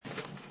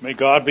May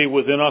God be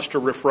within us to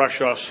refresh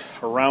us,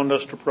 around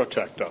us to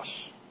protect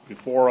us,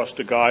 before us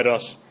to guide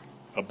us,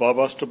 above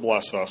us to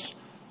bless us,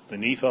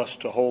 beneath us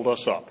to hold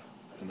us up.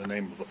 In the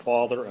name of the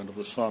Father, and of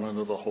the Son, and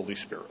of the Holy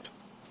Spirit.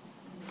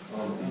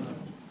 Amen.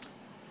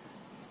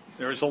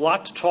 There is a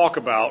lot to talk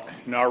about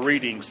in our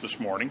readings this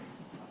morning,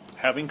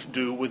 having to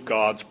do with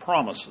God's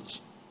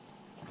promises.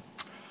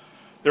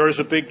 There is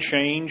a big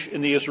change in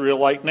the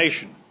Israelite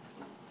nation,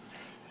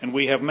 and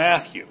we have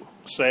Matthew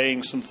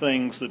saying some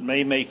things that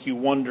may make you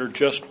wonder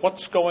just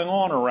what's going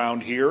on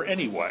around here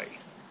anyway.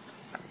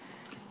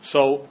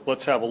 So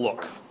let's have a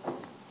look.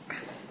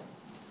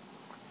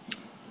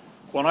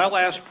 When I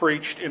last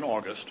preached in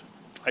August,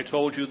 I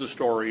told you the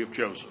story of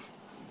Joseph.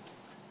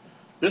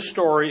 This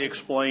story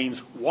explains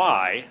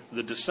why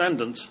the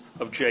descendants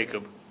of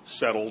Jacob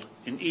settled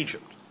in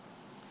Egypt.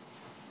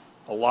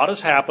 A lot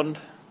has happened,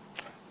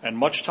 and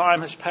much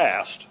time has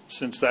passed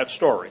since that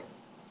story.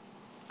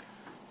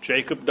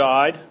 Jacob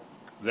died,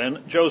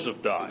 then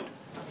Joseph died.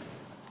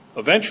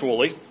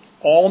 Eventually,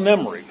 all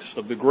memories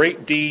of the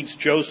great deeds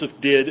Joseph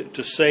did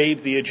to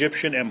save the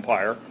Egyptian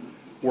empire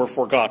were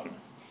forgotten.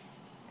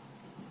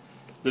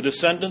 The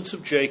descendants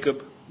of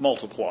Jacob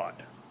multiplied.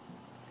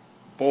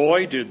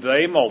 Boy, did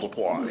they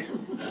multiply.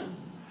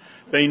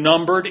 They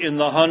numbered in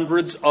the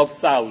hundreds of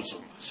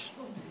thousands.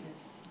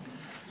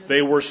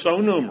 They were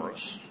so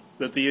numerous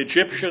that the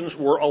Egyptians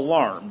were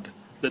alarmed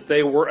that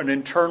they were an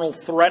internal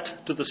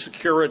threat to the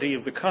security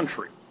of the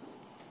country,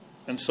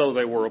 and so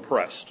they were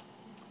oppressed.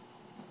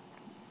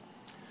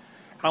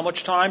 How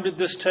much time did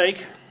this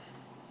take?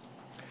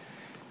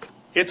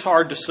 It's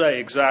hard to say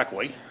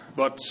exactly,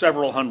 but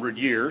several hundred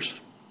years.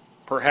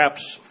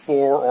 Perhaps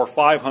 400 or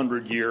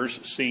 500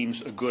 years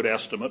seems a good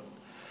estimate,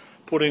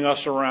 putting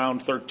us around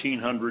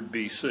 1300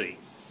 BC.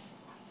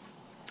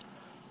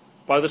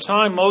 By the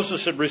time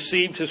Moses had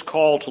received his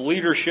call to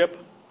leadership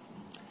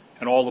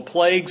and all the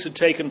plagues had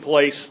taken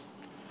place,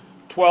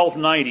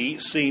 1290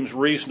 seems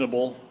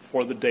reasonable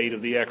for the date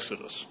of the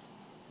Exodus.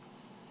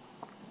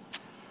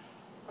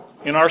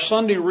 In our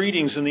Sunday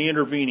readings in the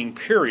intervening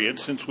period,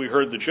 since we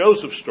heard the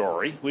Joseph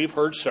story, we've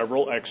heard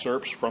several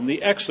excerpts from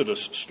the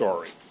Exodus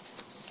story.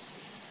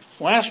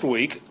 Last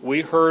week,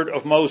 we heard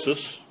of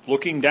Moses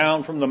looking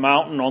down from the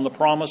mountain on the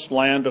promised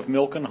land of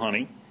milk and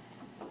honey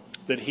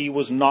that he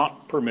was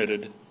not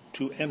permitted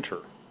to enter.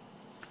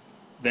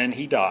 Then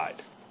he died.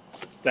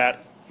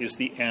 That is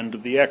the end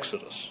of the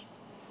Exodus.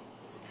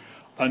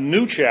 A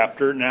new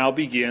chapter now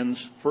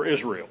begins for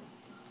Israel.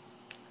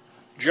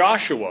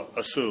 Joshua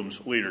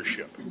assumes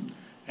leadership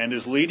and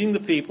is leading the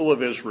people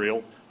of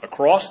Israel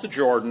across the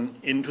Jordan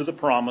into the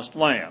promised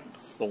land,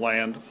 the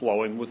land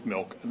flowing with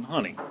milk and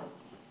honey.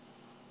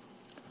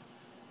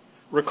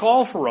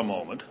 Recall for a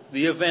moment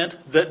the event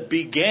that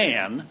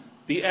began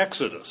the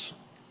Exodus,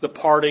 the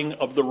parting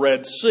of the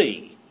Red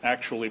Sea,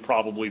 actually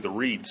probably the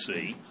Reed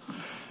Sea,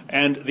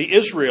 and the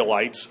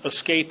Israelites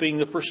escaping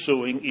the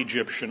pursuing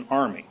Egyptian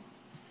army.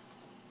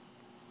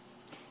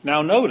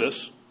 Now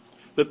notice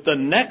that the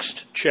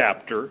next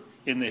chapter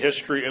in the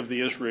history of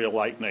the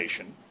Israelite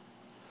nation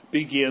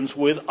begins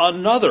with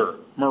another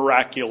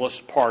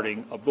miraculous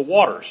parting of the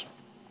waters.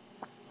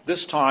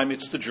 This time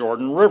it's the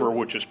Jordan River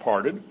which is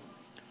parted,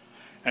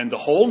 and the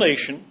whole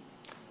nation,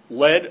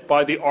 led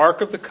by the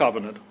Ark of the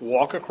Covenant,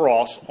 walk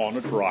across on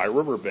a dry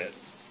riverbed.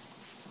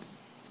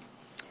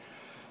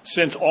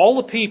 Since all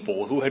the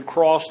people who had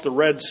crossed the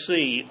Red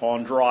Sea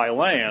on dry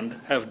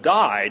land have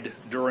died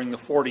during the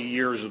 40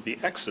 years of the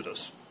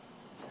Exodus,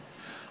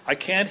 I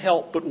can't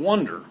help but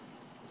wonder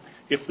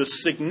if the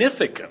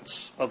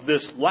significance of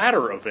this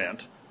latter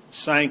event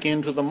sank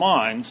into the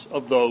minds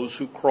of those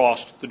who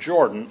crossed the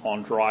Jordan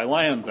on dry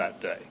land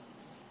that day.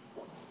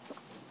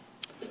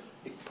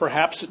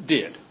 Perhaps it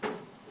did,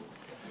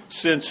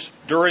 since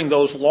during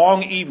those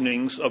long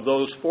evenings of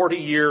those 40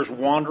 years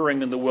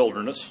wandering in the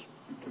wilderness,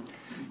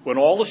 when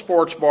all the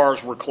sports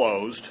bars were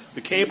closed,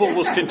 the cable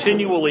was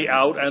continually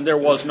out, and there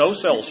was no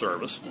cell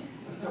service,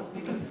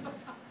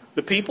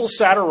 the people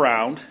sat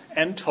around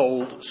and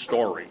told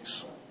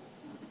stories.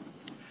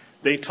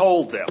 They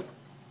told them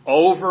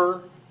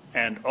over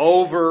and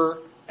over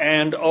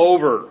and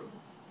over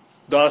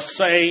the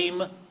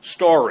same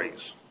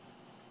stories.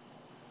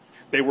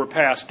 They were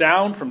passed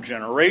down from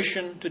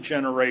generation to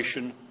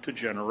generation to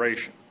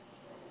generation.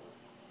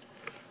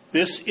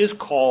 This is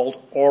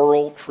called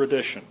oral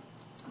tradition,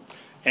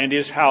 and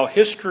is how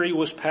history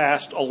was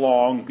passed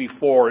along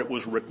before it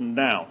was written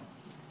down.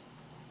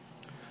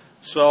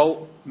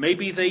 So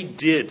maybe they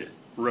did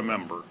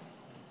remember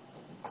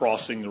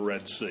crossing the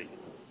Red Sea.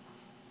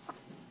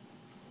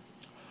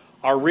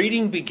 Our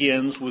reading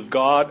begins with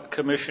God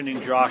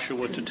commissioning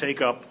Joshua to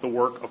take up the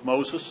work of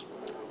Moses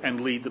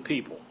and lead the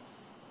people.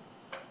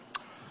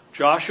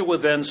 Joshua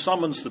then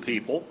summons the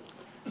people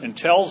and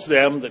tells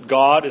them that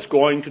God is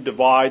going to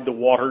divide the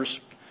waters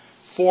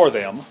for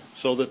them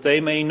so that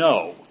they may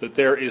know that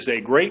there is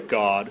a great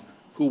God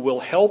who will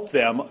help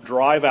them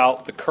drive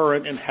out the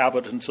current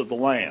inhabitants of the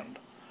land.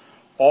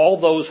 All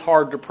those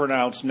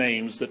hard-to-pronounce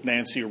names that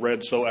Nancy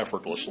read so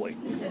effortlessly.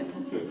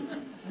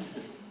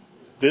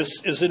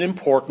 This is an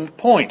important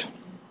point.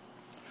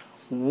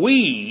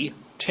 We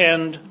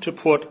tend to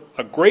put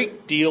a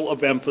great deal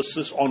of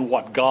emphasis on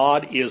what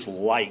God is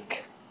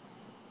like.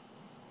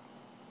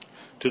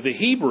 To the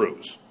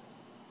Hebrews,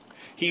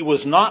 he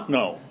was not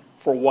known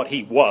for what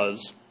he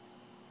was,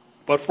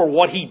 but for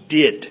what he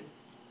did.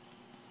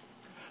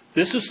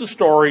 This is the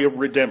story of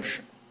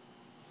redemption.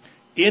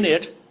 In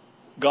it,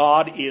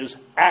 God is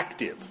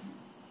active.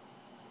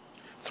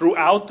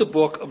 Throughout the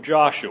book of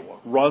Joshua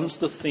runs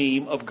the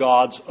theme of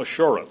God's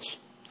assurance.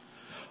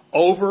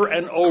 Over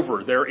and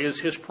over there is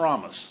his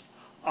promise,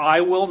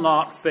 I will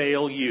not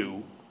fail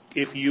you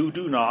if you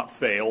do not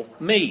fail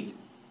me.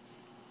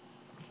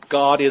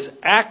 God is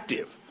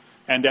active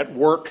and at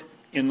work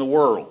in the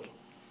world.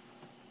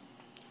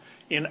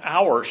 In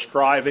our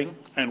striving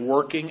and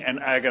working and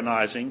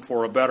agonizing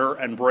for a better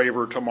and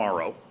braver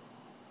tomorrow,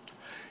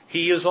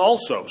 he is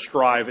also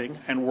striving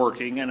and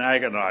working and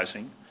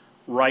agonizing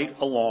right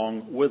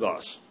along with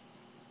us.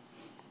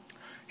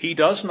 He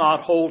does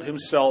not hold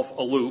himself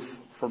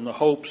aloof from the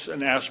hopes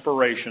and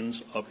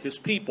aspirations of his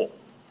people.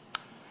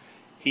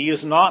 He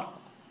is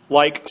not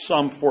like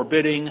some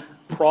forbidding,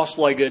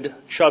 cross-legged,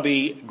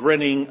 chubby,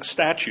 grinning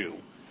statue,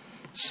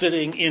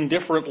 sitting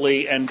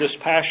indifferently and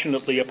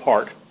dispassionately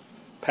apart,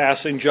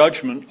 passing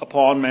judgment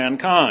upon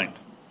mankind.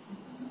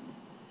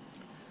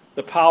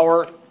 The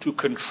power to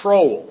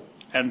control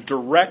and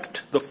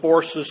direct the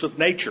forces of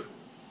nature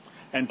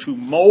and to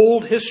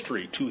mold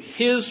history to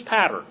his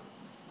pattern,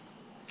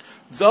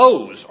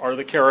 those are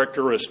the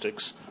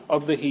characteristics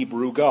of the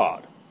Hebrew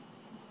God.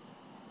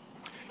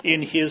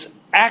 In his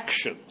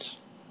actions,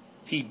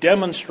 he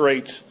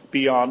demonstrates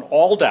beyond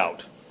all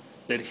doubt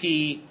that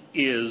he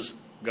is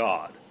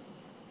God.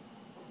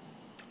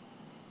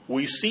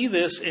 We see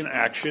this in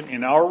action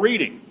in our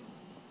reading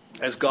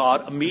as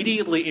God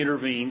immediately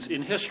intervenes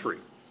in history.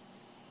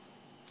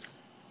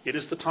 It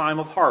is the time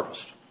of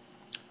harvest.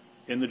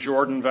 In the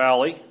Jordan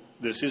Valley,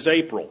 this is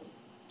April,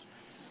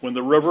 when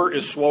the river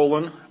is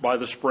swollen by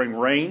the spring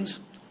rains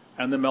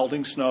and the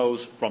melting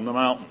snows from the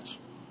mountains.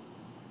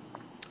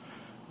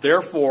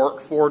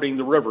 Therefore, fording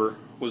the river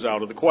was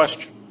out of the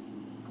question.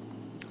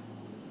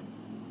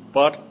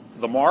 But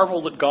the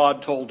marvel that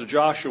God told to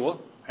Joshua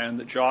and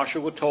that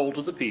Joshua told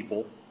to the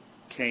people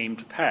came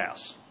to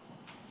pass.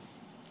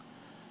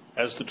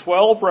 As the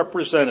 12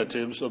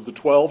 representatives of the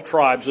 12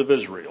 tribes of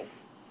Israel,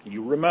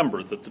 you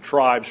remember that the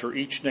tribes are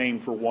each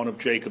named for one of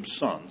Jacob's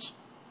sons,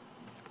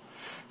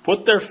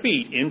 put their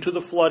feet into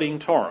the flooding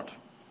torrent,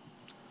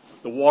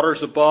 the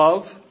waters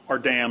above are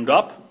dammed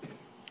up,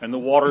 and the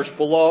waters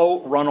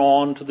below run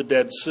on to the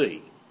Dead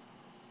Sea.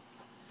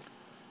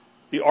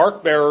 The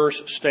ark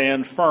bearers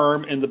stand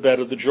firm in the bed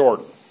of the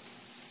Jordan.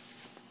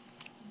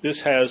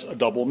 This has a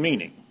double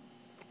meaning.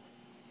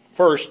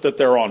 First, that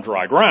they're on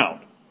dry ground.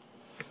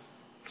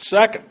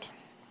 Second,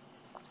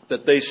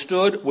 that they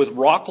stood with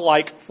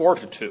rock-like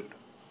fortitude,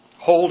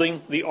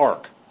 holding the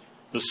ark,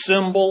 the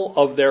symbol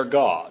of their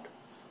God,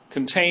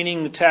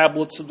 containing the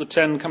tablets of the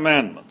Ten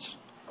Commandments,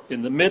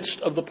 in the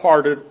midst of the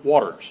parted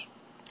waters,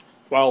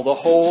 while the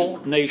whole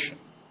nation,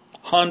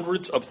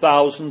 hundreds of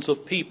thousands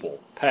of people,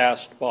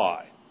 passed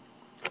by.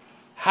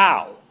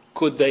 How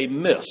could they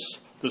miss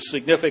the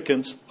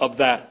significance of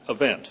that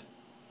event?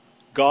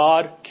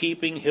 God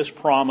keeping his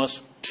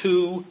promise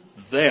to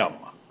them.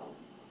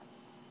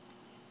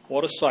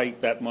 What a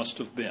sight that must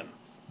have been.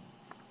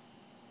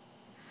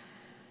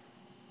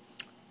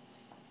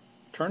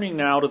 Turning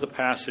now to the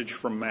passage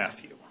from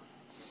Matthew.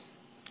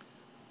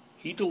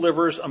 He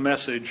delivers a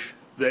message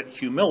that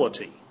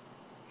humility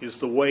is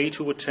the way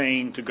to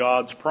attain to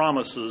God's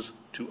promises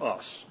to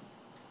us.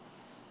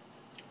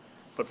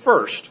 But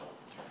first,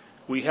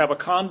 we have a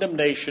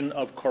condemnation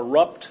of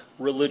corrupt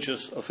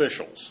religious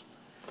officials.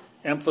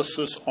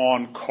 Emphasis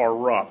on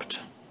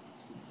corrupt.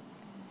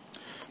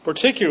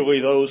 Particularly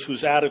those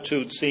whose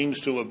attitude seems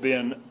to have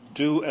been,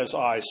 do as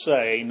I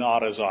say,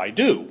 not as I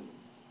do.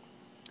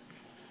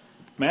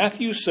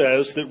 Matthew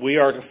says that we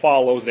are to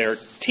follow their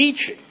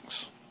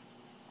teachings,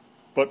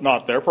 but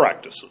not their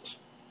practices.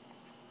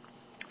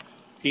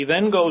 He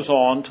then goes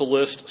on to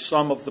list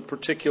some of the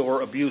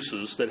particular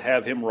abuses that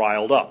have him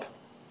riled up.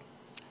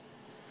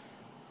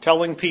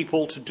 Telling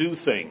people to do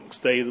things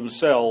they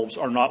themselves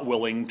are not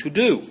willing to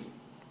do.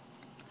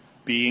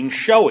 Being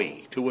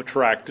showy to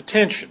attract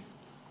attention.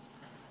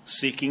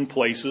 Seeking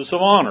places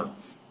of honor.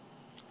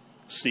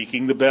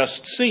 Seeking the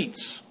best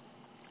seats.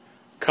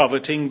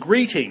 Coveting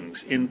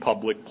greetings in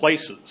public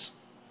places.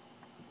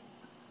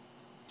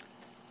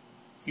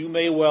 You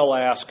may well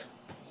ask,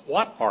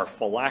 what are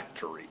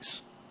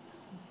phylacteries?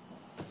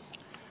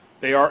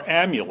 They are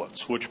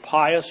amulets which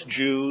pious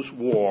Jews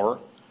wore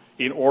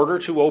in order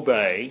to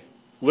obey,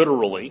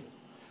 literally,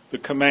 the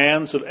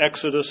commands of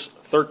Exodus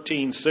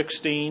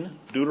 13:16,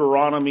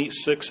 Deuteronomy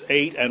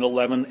 6:8, and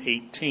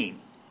 11:18.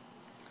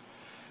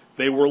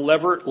 They were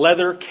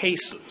leather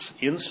cases,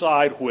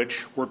 inside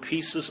which were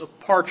pieces of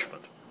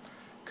parchment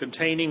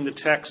containing the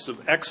texts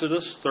of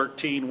Exodus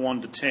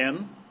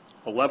 13:1-10,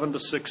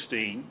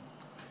 11-16,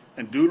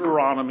 and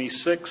Deuteronomy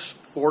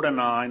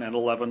 6:4-9, and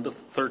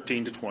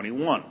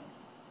 13-21.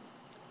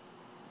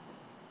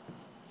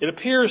 it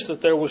appears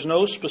that there was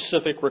no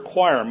specific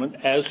requirement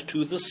as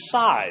to the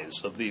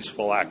size of these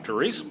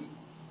phylacteries,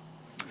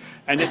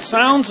 and it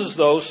sounds as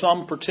though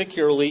some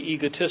particularly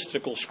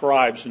egotistical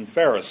scribes and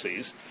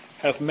Pharisees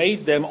have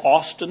made them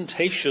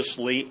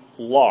ostentatiously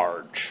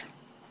large.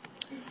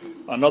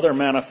 Another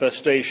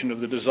manifestation of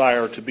the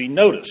desire to be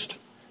noticed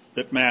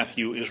that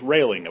Matthew is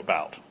railing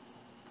about.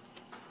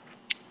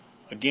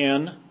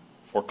 Again,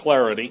 for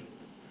clarity,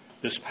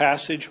 this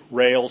passage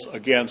rails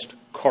against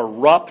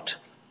corrupt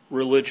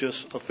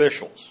religious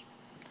officials.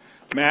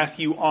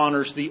 Matthew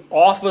honors the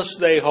office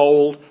they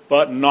hold,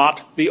 but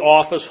not the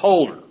office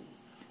holder,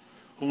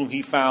 whom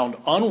he found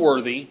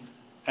unworthy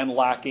and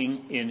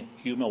lacking in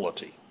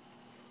humility.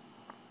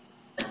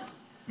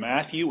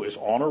 Matthew is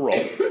on a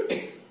roll,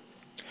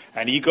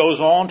 and he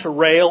goes on to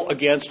rail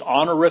against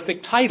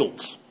honorific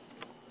titles: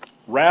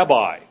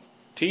 rabbi,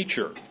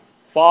 teacher,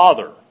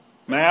 father,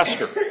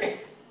 master.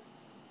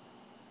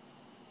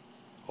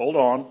 Hold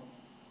on,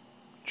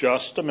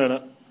 just a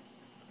minute.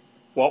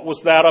 What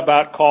was that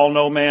about call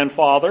no man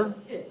father?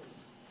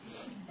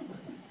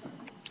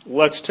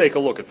 Let's take a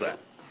look at that.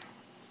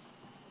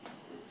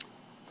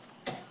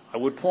 I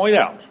would point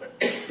out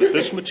that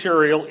this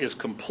material is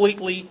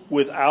completely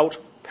without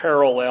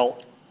parallel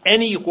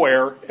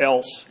anywhere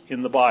else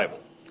in the Bible.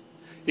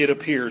 It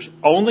appears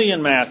only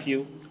in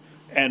Matthew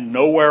and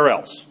nowhere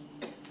else.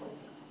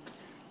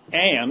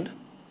 And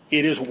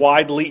it is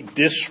widely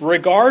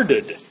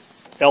disregarded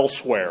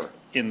elsewhere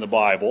in the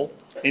Bible,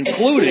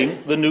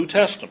 including the New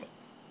Testament.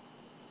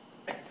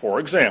 For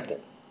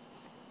example,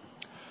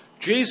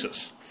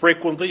 Jesus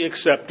frequently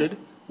accepted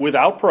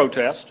without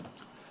protest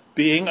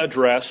being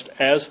addressed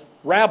as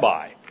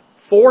rabbi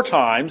 4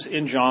 times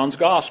in John's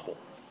Gospel.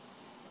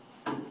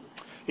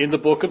 In the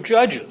book of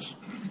Judges,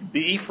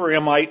 the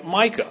Ephraimite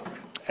Micah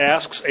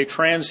asks a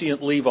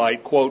transient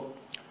Levite, quote,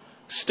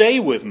 "Stay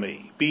with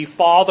me, be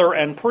father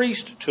and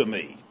priest to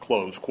me,"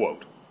 close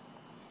quote.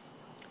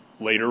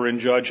 Later in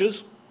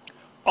Judges,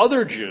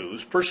 other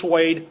Jews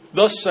persuade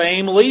the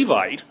same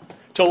Levite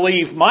to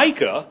leave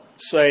Micah,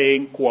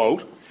 saying,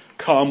 quote,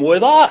 "Come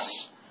with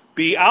us,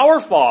 be our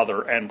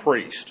father and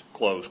priest,"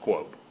 close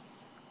quote.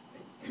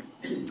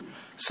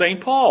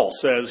 St. Paul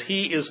says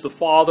he is the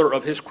father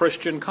of his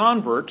Christian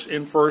converts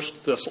in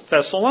 1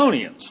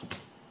 Thessalonians,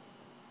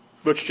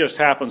 which just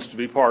happens to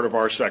be part of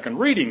our second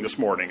reading this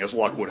morning, as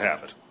luck would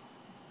have it.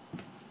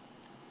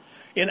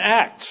 In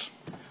Acts,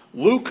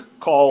 Luke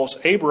calls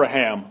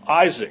Abraham,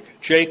 Isaac,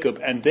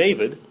 Jacob, and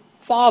David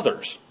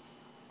fathers.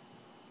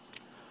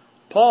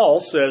 Paul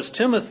says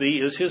Timothy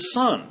is his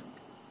son,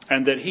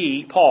 and that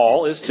he,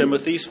 Paul, is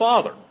Timothy's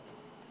father.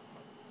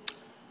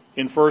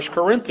 In 1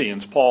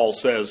 Corinthians, Paul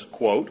says,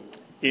 quote,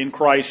 "In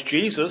Christ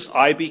Jesus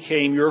I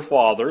became your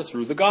father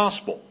through the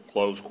gospel,"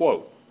 close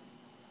quote.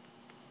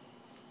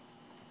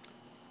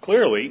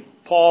 Clearly,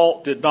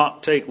 Paul did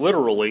not take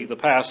literally the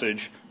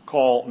passage,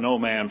 "Call no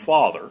man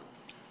father,"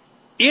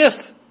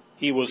 if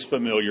he was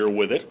familiar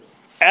with it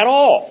at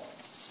all.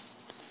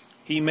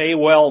 He may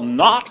well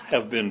not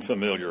have been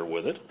familiar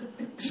with it,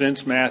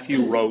 since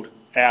Matthew wrote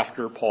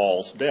after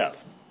Paul's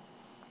death.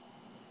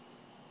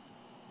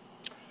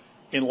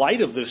 In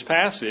light of this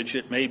passage,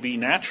 it may be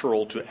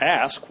natural to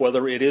ask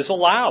whether it is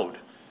allowed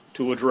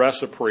to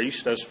address a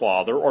priest as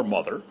father or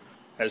mother,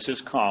 as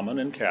is common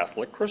in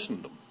Catholic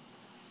Christendom.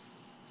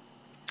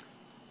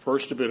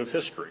 First, a bit of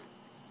history.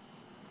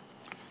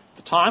 At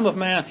the time of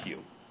Matthew,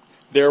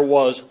 there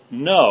was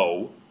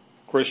no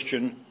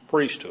Christian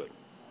priesthood.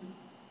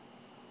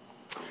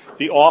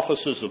 The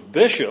offices of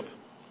bishop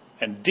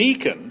and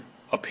deacon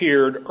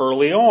appeared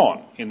early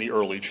on in the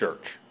early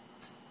church.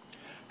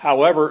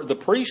 However, the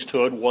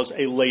priesthood was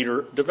a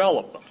later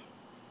development.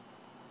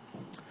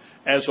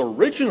 As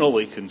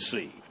originally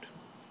conceived,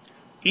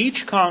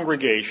 each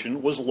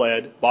congregation was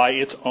led by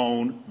its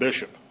own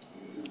bishop,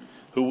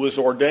 who was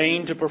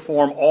ordained to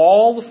perform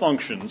all the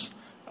functions,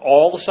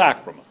 all the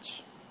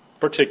sacraments,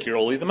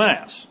 particularly the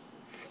Mass.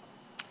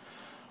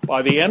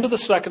 By the end of the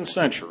 2nd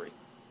century,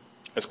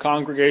 as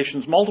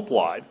congregations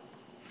multiplied,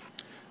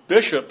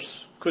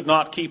 bishops could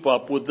not keep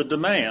up with the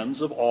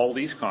demands of all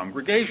these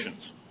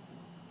congregations.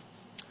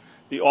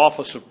 The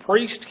office of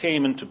priest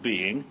came into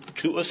being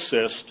to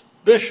assist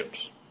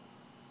bishops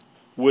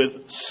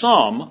with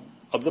some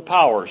of the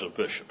powers of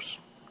bishops,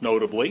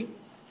 notably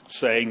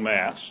saying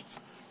Mass,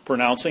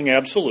 pronouncing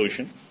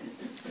absolution,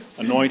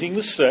 anointing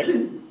the sick,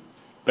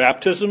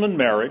 baptism and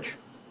marriage,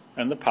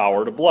 and the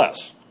power to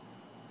bless,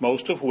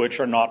 most of which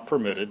are not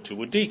permitted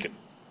to a deacon.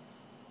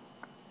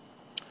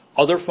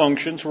 Other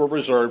functions were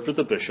reserved for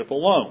the bishop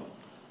alone,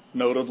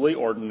 notably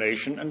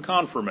ordination and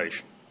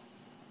confirmation.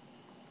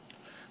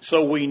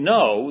 So we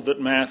know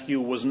that Matthew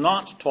was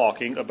not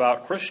talking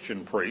about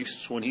Christian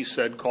priests when he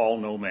said, "Call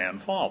no man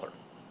father."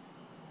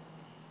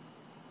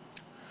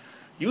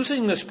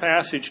 Using this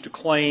passage to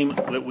claim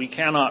that we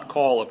cannot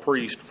call a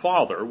priest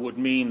father would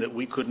mean that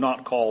we could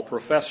not call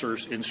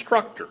professors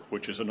instructor,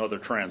 which is another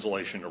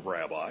translation of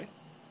rabbi.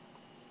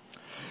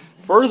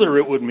 Further,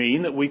 it would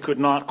mean that we could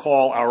not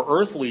call our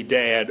earthly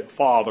dad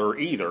father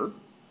either.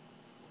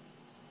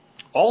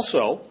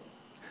 Also,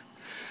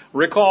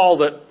 Recall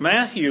that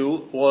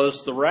Matthew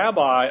was the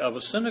rabbi of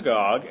a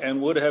synagogue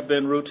and would have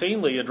been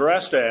routinely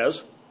addressed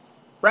as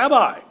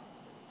Rabbi.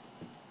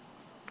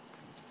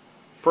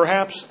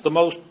 Perhaps the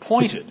most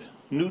pointed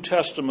New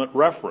Testament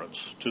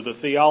reference to the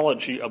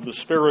theology of the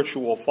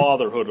spiritual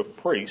fatherhood of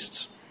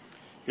priests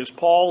is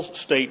Paul's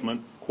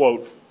statement,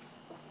 quote,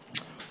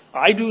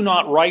 "I do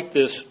not write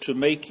this to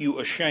make you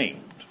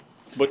ashamed,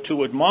 but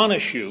to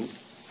admonish you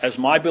as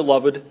my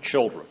beloved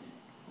children.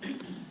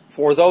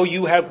 For though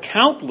you have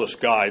countless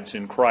guides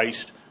in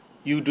Christ,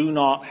 you do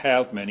not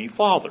have many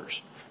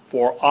fathers.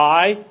 For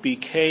I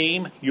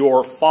became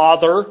your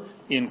father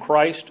in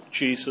Christ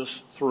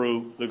Jesus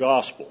through the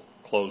gospel."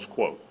 Close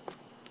quote.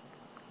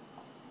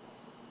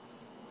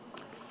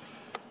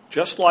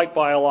 Just like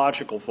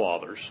biological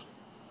fathers,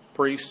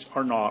 priests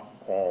are not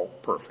all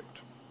perfect.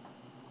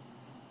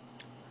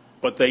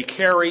 But they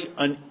carry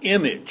an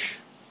image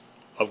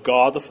of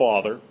God the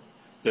Father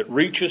that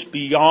reaches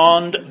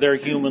beyond their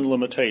human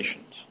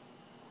limitations.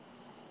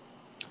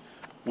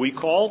 We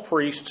call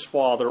priests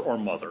father or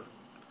mother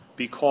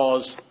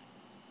because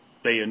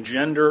they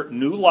engender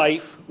new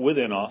life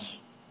within us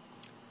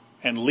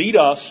and lead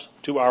us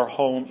to our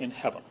home in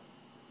heaven.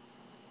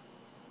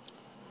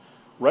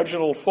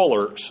 Reginald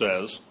Fuller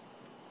says,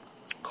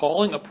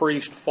 calling a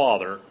priest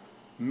father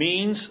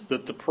means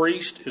that the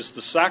priest is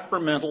the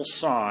sacramental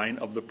sign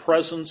of the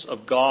presence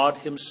of God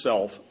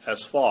himself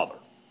as Father.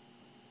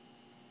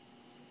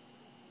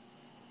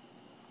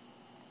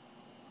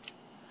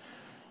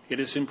 It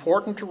is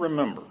important to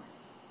remember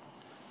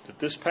that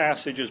this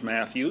passage is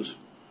Matthew's,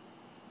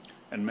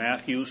 and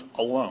Matthew's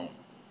alone.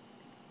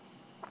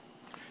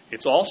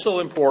 It's also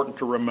important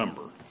to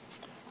remember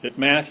that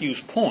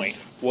Matthew's point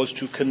was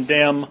to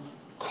condemn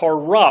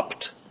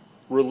corrupt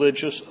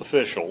religious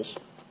officials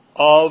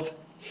of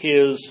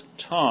his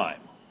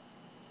time.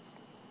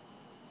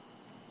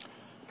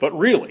 But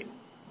really,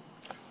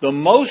 the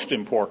most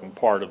important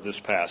part of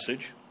this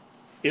passage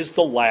is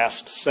the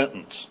last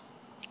sentence.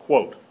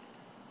 Quote,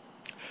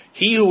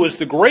 "He who is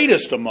the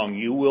greatest among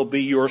you will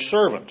be your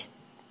servant.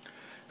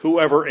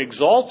 Whoever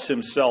exalts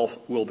himself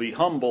will be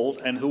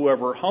humbled, and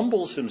whoever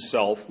humbles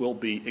himself will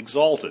be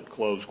exalted."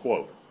 Close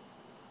quote.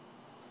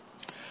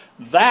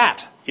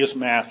 That is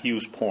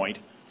Matthew's point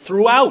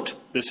throughout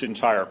this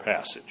entire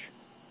passage.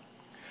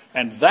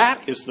 And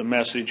that is the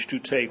message to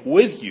take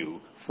with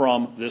you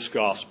from this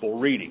gospel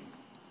reading.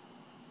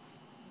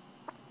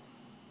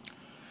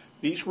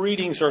 These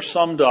readings are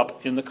summed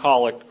up in the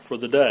collect for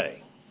the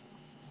day.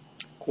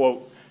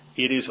 Quote,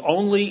 "It is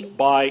only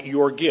by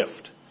your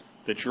gift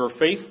that your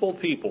faithful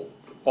people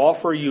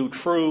offer you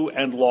true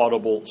and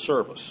laudable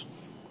service.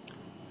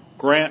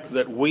 Grant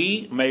that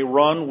we may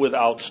run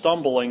without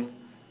stumbling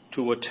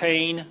to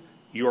attain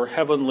your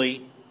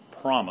heavenly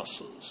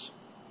promises."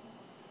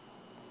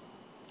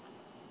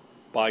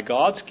 By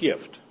God's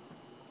gift,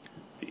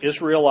 the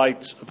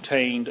Israelites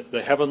obtained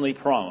the heavenly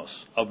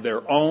promise of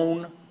their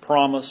own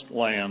promised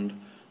land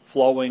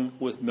flowing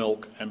with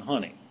milk and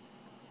honey.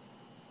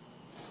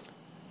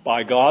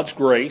 By God's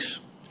grace,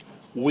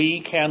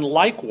 we can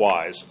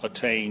likewise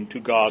attain to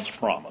God's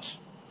promise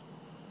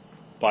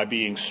by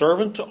being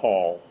servant to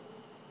all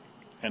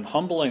and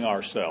humbling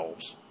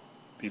ourselves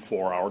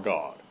before our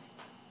God.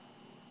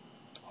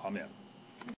 Amen.